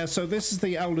 Yeah, so this is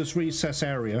the Elder's Recess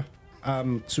area.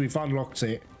 So we've unlocked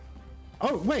it.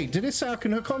 Oh, wait, did it say I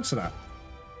can hook onto that?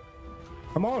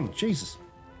 Come on, Jesus.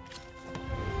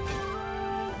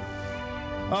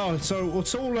 Oh, so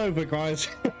it's all over, guys.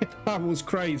 That was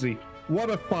crazy. What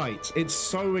a fight. It's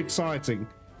so exciting.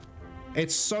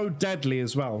 It's so deadly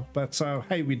as well. But,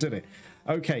 hey, we did it.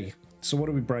 Okay, so what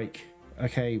do we break?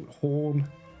 Okay, horn,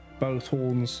 both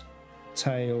horns,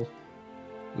 tail,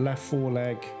 left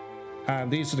foreleg, and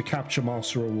these are the Capture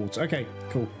Master rewards. Okay,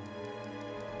 cool.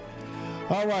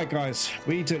 All right, guys,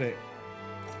 we did it.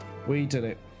 We did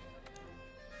it.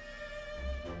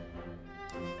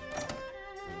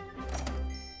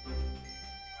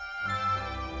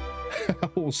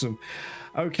 Awesome.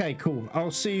 Okay, cool.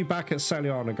 I'll see you back at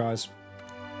Seliana, guys.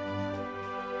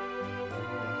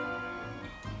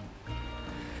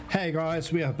 Hey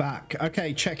guys, we are back.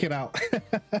 Okay, check it out.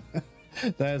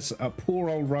 There's a poor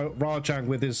old Rajang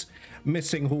with his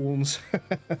missing horns.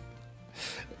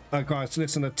 Guys,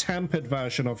 listen, a tempered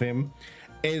version of him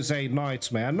is a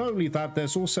nightmare. And not only that,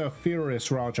 there's also a furious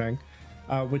Rajang,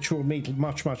 which we'll meet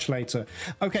much later.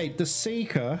 Okay, the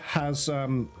Seeker has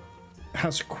a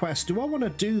quest. Do I want to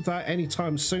do that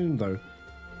anytime soon, though?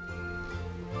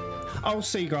 I'll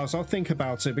see, guys. I'll think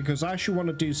about it, because I actually want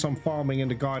to do some farming in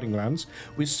the Guiding Lands.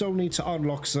 We still need to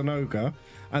unlock Zenoga,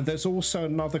 and there's also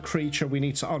another creature we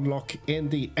need to unlock in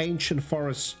the Ancient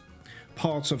Forest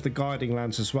part of the Guiding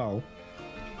Lands as well.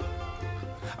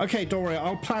 Okay, don't worry.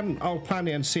 I'll plan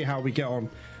it and see how we get on.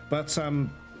 But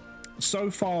so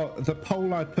far, the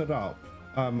poll I put up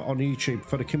on YouTube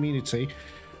for the community,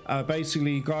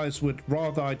 basically, you guys would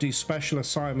rather I do special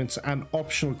assignments and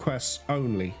optional quests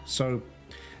only. So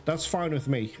that's fine with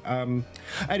me.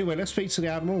 Anyway, let's speak to the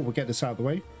Admiral. We'll get this out of the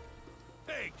way.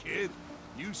 Hey, kid.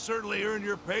 You certainly earned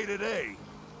your pay today.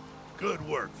 Good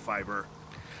work, Fiver.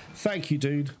 Thank you,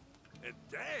 dude. And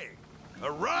dang, a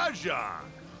Rajang.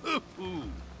 Ooh.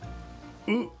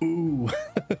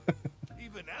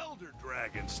 Even Elder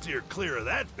Dragons steer clear of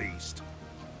that beast.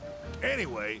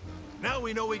 Anyway, now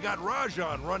we know we got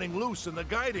Rajang running loose in the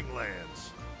Guiding Lands.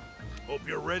 Hope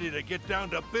you're ready to get down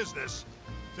to business,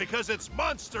 because it's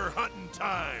monster hunting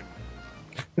time.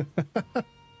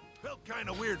 Felt kind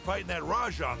of weird fighting that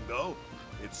Rajang, though.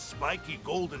 Its spiky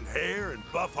golden hair and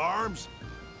buff arms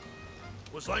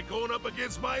was like going up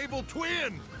against my evil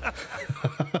twin. But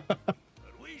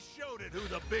we showed it who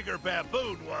the bigger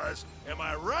baboon was. Am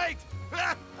I right?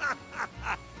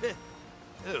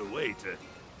 Oh, wait.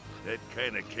 That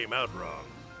kind of came out wrong.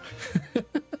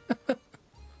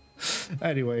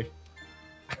 Anyway.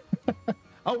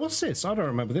 Oh, what's this? I don't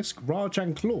remember this.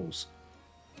 Rajang Claws.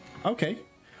 Okay.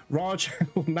 Rajang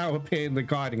will now appear in the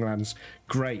Guiding Lands.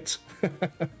 Great.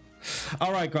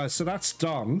 All right, guys, so that's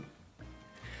done.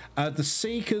 The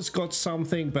Seeker's got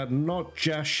something, but not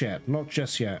just yet. Not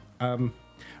just yet.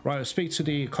 Right, I'll speak to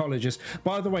the colleges.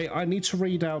 By the way, I need to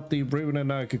read out the Runa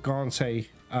Gigante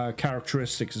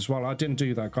characteristics as well. I didn't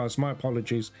do that, guys. My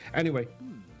apologies. Anyway.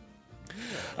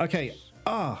 Okay.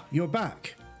 Ah, you're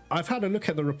back. I've had a look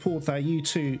at the report that you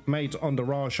two made on the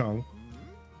Rajang.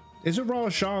 Is it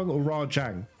Rajang or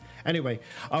Rajang? Anyway,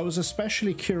 I was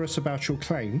especially curious about your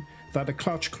claim that the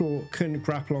clutch claw couldn't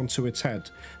grapple onto its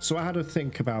head, so I had to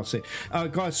think about it.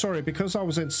 Guys, sorry, because I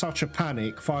was in such a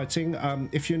panic fighting,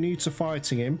 if you're new to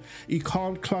fighting him, you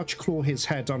can't clutch claw his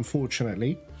head,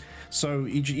 unfortunately. So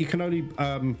you can only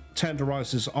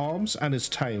tenderize his arms and his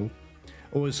tail,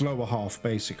 or his lower half,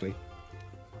 basically.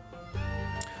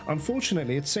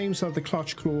 Unfortunately, it seems that the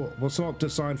clutch claw was not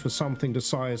designed for something the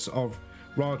size of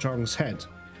Rajang's head.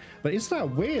 But isn't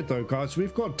that weird though, guys?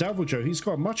 We've got Devil Joe. He's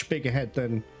got a much bigger head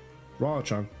than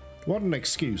Rajang. What an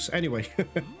excuse. Anyway.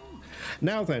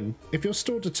 Now then, if you're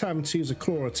still determined to use a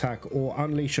claw attack or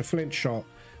unleash a flint shot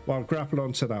while grappled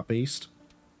onto that beast,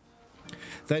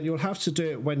 then you'll have to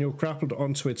do it when you're grappled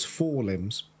onto its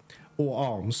forelimbs or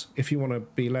arms, if you want to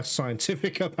be less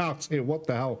scientific about it. What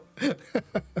the hell?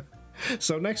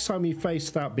 So next time you face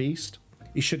that beast,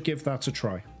 you should give that a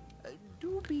try.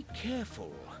 Do be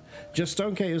careful. Just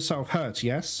don't get yourself hurt,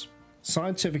 yes?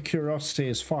 Scientific curiosity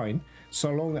is fine,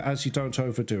 so long as you don't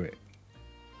overdo it.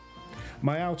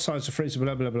 My outsides are freezing,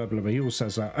 blah, blah, blah, blah, blah. He all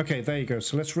says that. Okay, there you go.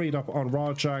 So let's read up on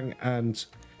Rajang and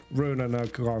Runa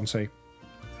Gigante.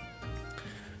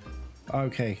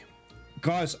 Okay.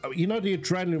 Guys, you know the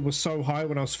adrenaline was so high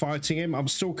when I was fighting him. I'm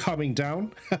still coming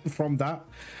down from that.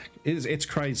 It's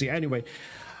crazy. Anyway,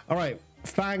 all right.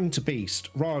 Fanged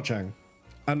Beast, Rajang.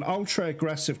 An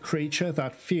ultra-aggressive creature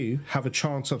that few have a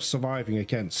chance of surviving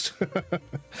against.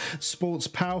 Sports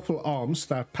powerful arms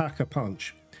that pack a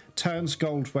punch. Turns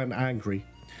gold when angry.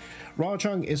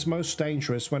 Rajang is most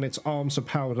dangerous when its arms are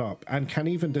powered up and can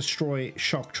even destroy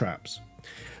shock traps.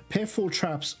 Pitfall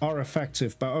traps are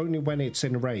effective, but only when it's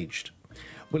enraged.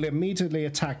 Will immediately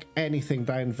attack anything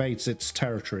that invades its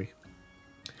territory.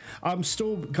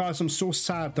 Guys, I'm still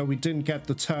sad that we didn't get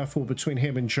the turf war between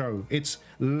him and Joe. It's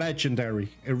legendary.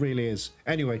 It really is.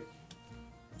 Anyway.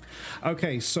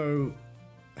 Okay, so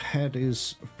head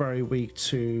is very weak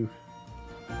to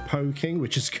poking,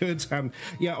 which is good.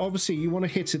 Yeah, obviously you want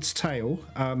to hit its tail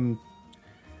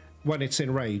when it's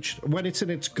enraged, when it's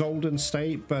in its golden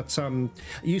state, but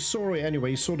you saw it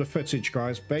anyway. You saw the footage,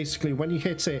 guys. Basically, when you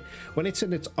hit it, when it's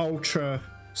in its ultra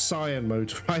cyan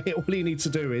mode, right, all you need to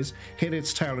do is hit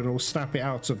its tail and it'll snap it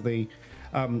out of the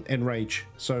enrage.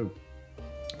 So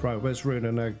right, where's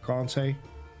Runa Gigante?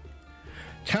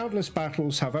 Countless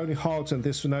battles have only hardened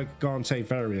this Gigante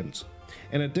variant.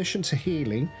 In addition to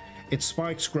healing, its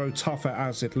spikes grow tougher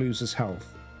as it loses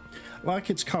health. Like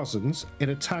its cousins, it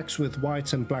attacks with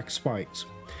white and black spikes,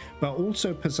 but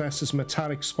also possesses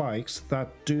metallic spikes that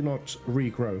do not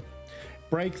regrow.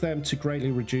 Break them to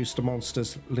greatly reduce the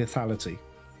monster's lethality.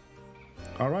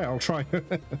 Alright, I'll try.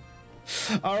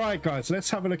 Alright guys, let's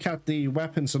have a look at the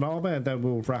weapons and armor and then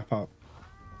we'll wrap up.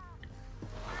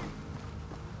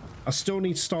 I still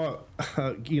need to start,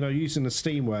 using the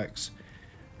Steamworks.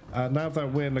 Now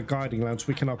that we're in the Guiding Lands,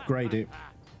 we can upgrade it.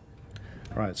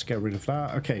 Alright, let's get rid of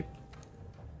that. Okay.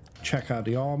 Check out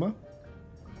the armor.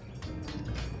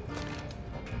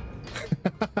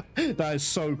 That is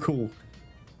so cool.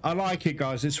 I like it,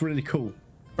 guys. It's really cool.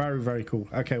 Very, very cool.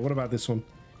 Okay, what about this one?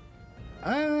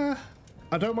 I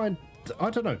don't mind. I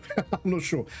don't know. I'm not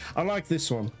sure. I like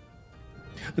this one.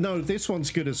 But no, this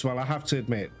one's good as well, I have to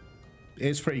admit.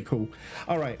 It's pretty cool.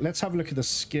 All right, let's have a look at the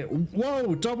skill.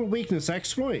 Whoa, double weakness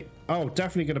exploit. Oh,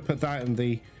 definitely going to put that in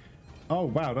the... Oh,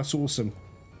 wow, that's awesome.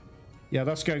 Yeah,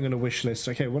 that's going on a wish list.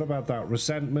 Okay, what about that?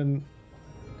 Resentment.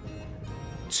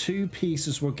 2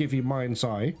 pieces will give you Mind's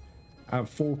Eye. And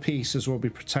 4 pieces will be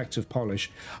protective polish.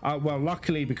 Well,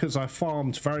 luckily, because I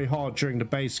farmed very hard during the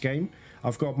base game,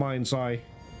 I've got Mind's Eye,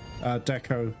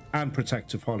 Deco, and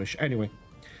protective polish. Anyway,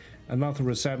 another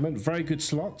resentment. Very good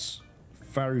slots.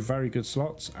 Very, very good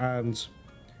slots. And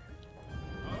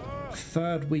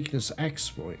 3rd weakness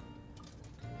exploit.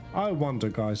 I wonder,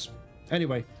 guys.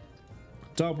 Anyway,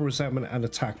 double resentment and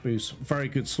attack boost. Very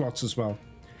good slots as well.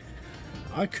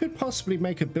 I could possibly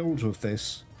make a build with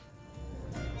this.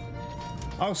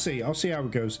 I'll see how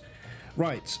it goes.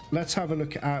 Right, let's have a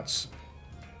look at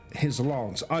his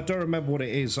lance. I don't remember what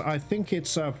it is. I think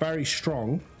it's very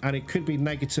strong, and it could be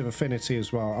negative affinity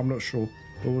as well. I'm not sure,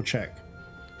 but we'll check.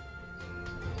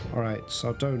 Alright,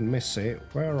 so don't miss it.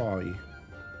 Where are you?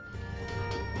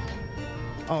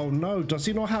 Oh no, does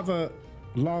he not have a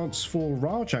lance for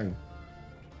Rajang?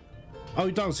 Oh,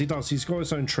 he does, he does. He's got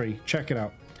his own tree. Check it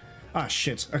out. Ah,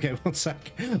 shit. Okay, 1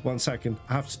 sec. 1 second.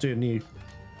 I have to do a new.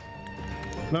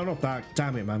 No, not that.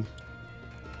 Damn it, man.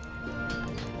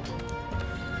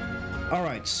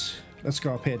 Alright. Let's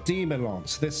go up here. Demon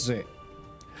Lance. This is it.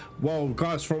 Whoa,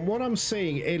 guys, from what I'm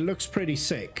seeing, it looks pretty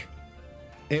sick.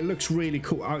 It looks really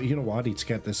cool. Oh, you know what? I need to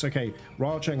get this. Okay,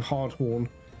 Rajang Hardhorn.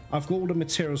 I've got all the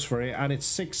materials for it, and it's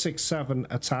 667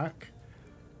 attack.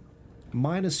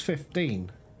 -15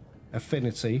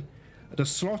 affinity. The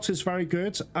slot is very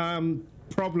good.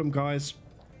 Problem, guys,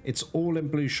 it's all in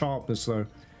blue sharpness, though.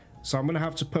 So I'm going to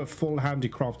have to put full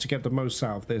handicraft to get the most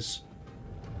out of this.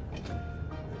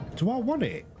 Do I want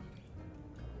it?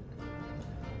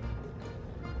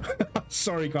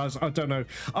 Sorry, guys, I don't know.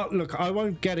 Look, I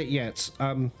won't get it yet.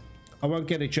 I won't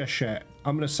get it just yet.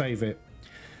 I'm going to save it.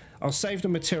 I'll save the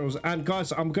materials. And,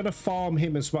 guys, I'm going to farm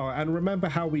him as well. And remember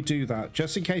how we do that.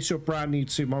 Just in case you're brand new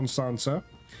to Monster Hunter.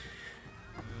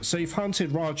 So you've hunted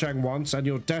Rajang once and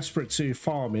you're desperate to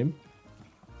farm him.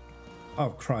 Oh,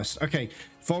 Christ. Okay.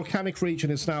 Volcanic region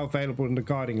is now available in the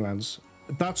Guiding Lands.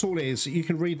 That's all it is. You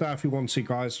can read that if you want to,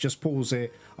 guys. Just pause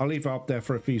it. I'll leave it up there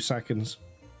for a few seconds.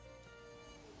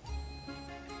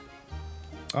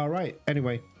 All right.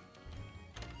 Anyway.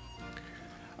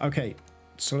 Okay.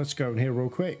 So let's go in here real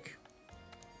quick.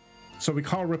 So we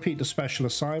can't repeat the special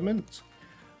assignment.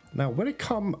 Now, will it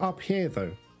come up here,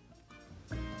 though?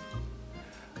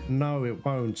 No, it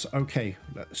won't. Okay,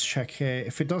 let's check here.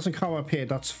 If it doesn't come up here,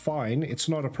 that's fine. It's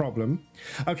not a problem.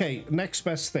 Okay, next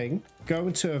best thing. Go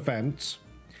into events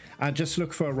and just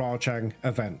look for a Rajang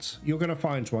event. You're going to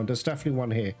find one. There's definitely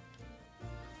one here.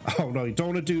 Oh, no, you don't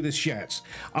want to do this yet.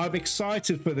 I'm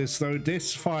excited for this, though.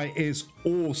 This fight is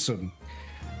awesome.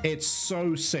 It's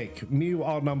so sick. Mew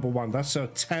are #1. That's a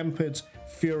tempered,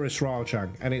 furious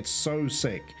Rajang, and it's so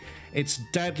sick. It's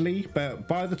deadly, but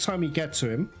by the time you get to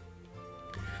him,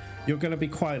 you're going to be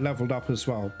quite leveled up as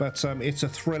well. But it's a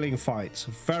thrilling fight.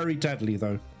 Very deadly,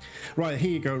 though. Right,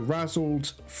 here you go.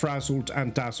 Razzled, frazzled,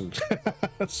 and dazzled.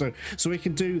 so we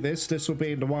can do this. This will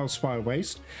be in the Wildspire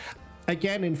Waste.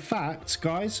 Again, in fact,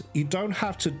 guys, you don't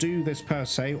have to do this per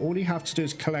se. All you have to do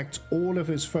is collect all of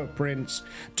his footprints.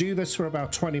 Do this for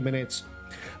about 20 minutes.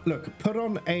 Look, put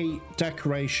on a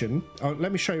decoration. Oh,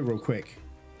 let me show you real quick.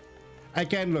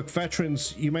 Again, look,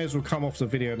 veterans, you may as well come off the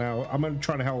video now. I'm only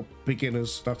trying to help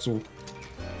beginners, that's all.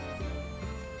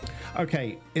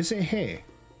 Okay, is it here?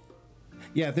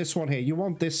 Yeah, this one here. You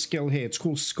want this skill here. It's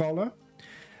called Scholar.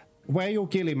 Wear your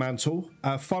ghillie mantle,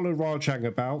 follow Rajang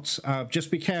about,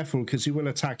 just be careful because he will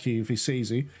attack you if he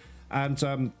sees you,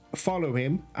 and follow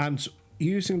him, and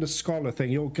using the scholar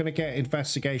thing, you're going to get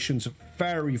investigations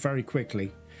very, very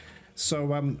quickly. So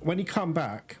when you come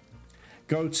back,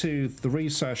 go to the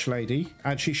research lady,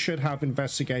 and she should have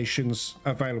investigations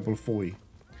available for you.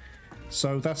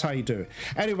 So that's how you do it.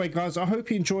 Anyway, guys, I hope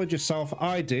you enjoyed yourself.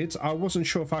 I did. I wasn't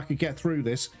sure if I could get through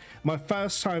this. My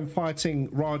first time fighting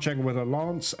Rajang with a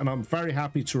lance, and I'm very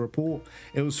happy to report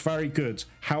it was very good.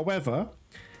 However,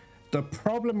 the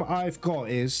problem I've got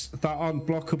is that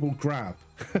unblockable grab.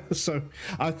 So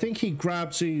I think he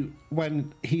grabs you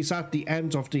when he's at the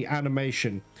end of the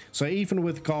animation. So even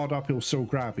with guard up, he'll still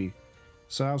grab you.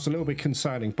 So that was a little bit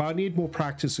concerning, but I need more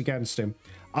practice against him.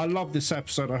 I love this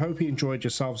episode. I hope you enjoyed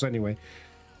yourselves anyway.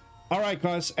 Alright,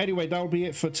 guys. Anyway, that'll be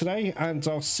it for today, and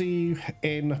I'll see you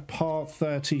in part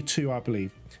 32, I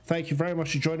believe. Thank you very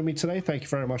much for joining me today. Thank you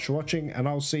very much for watching, and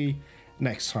I'll see you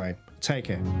next time. Take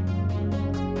care.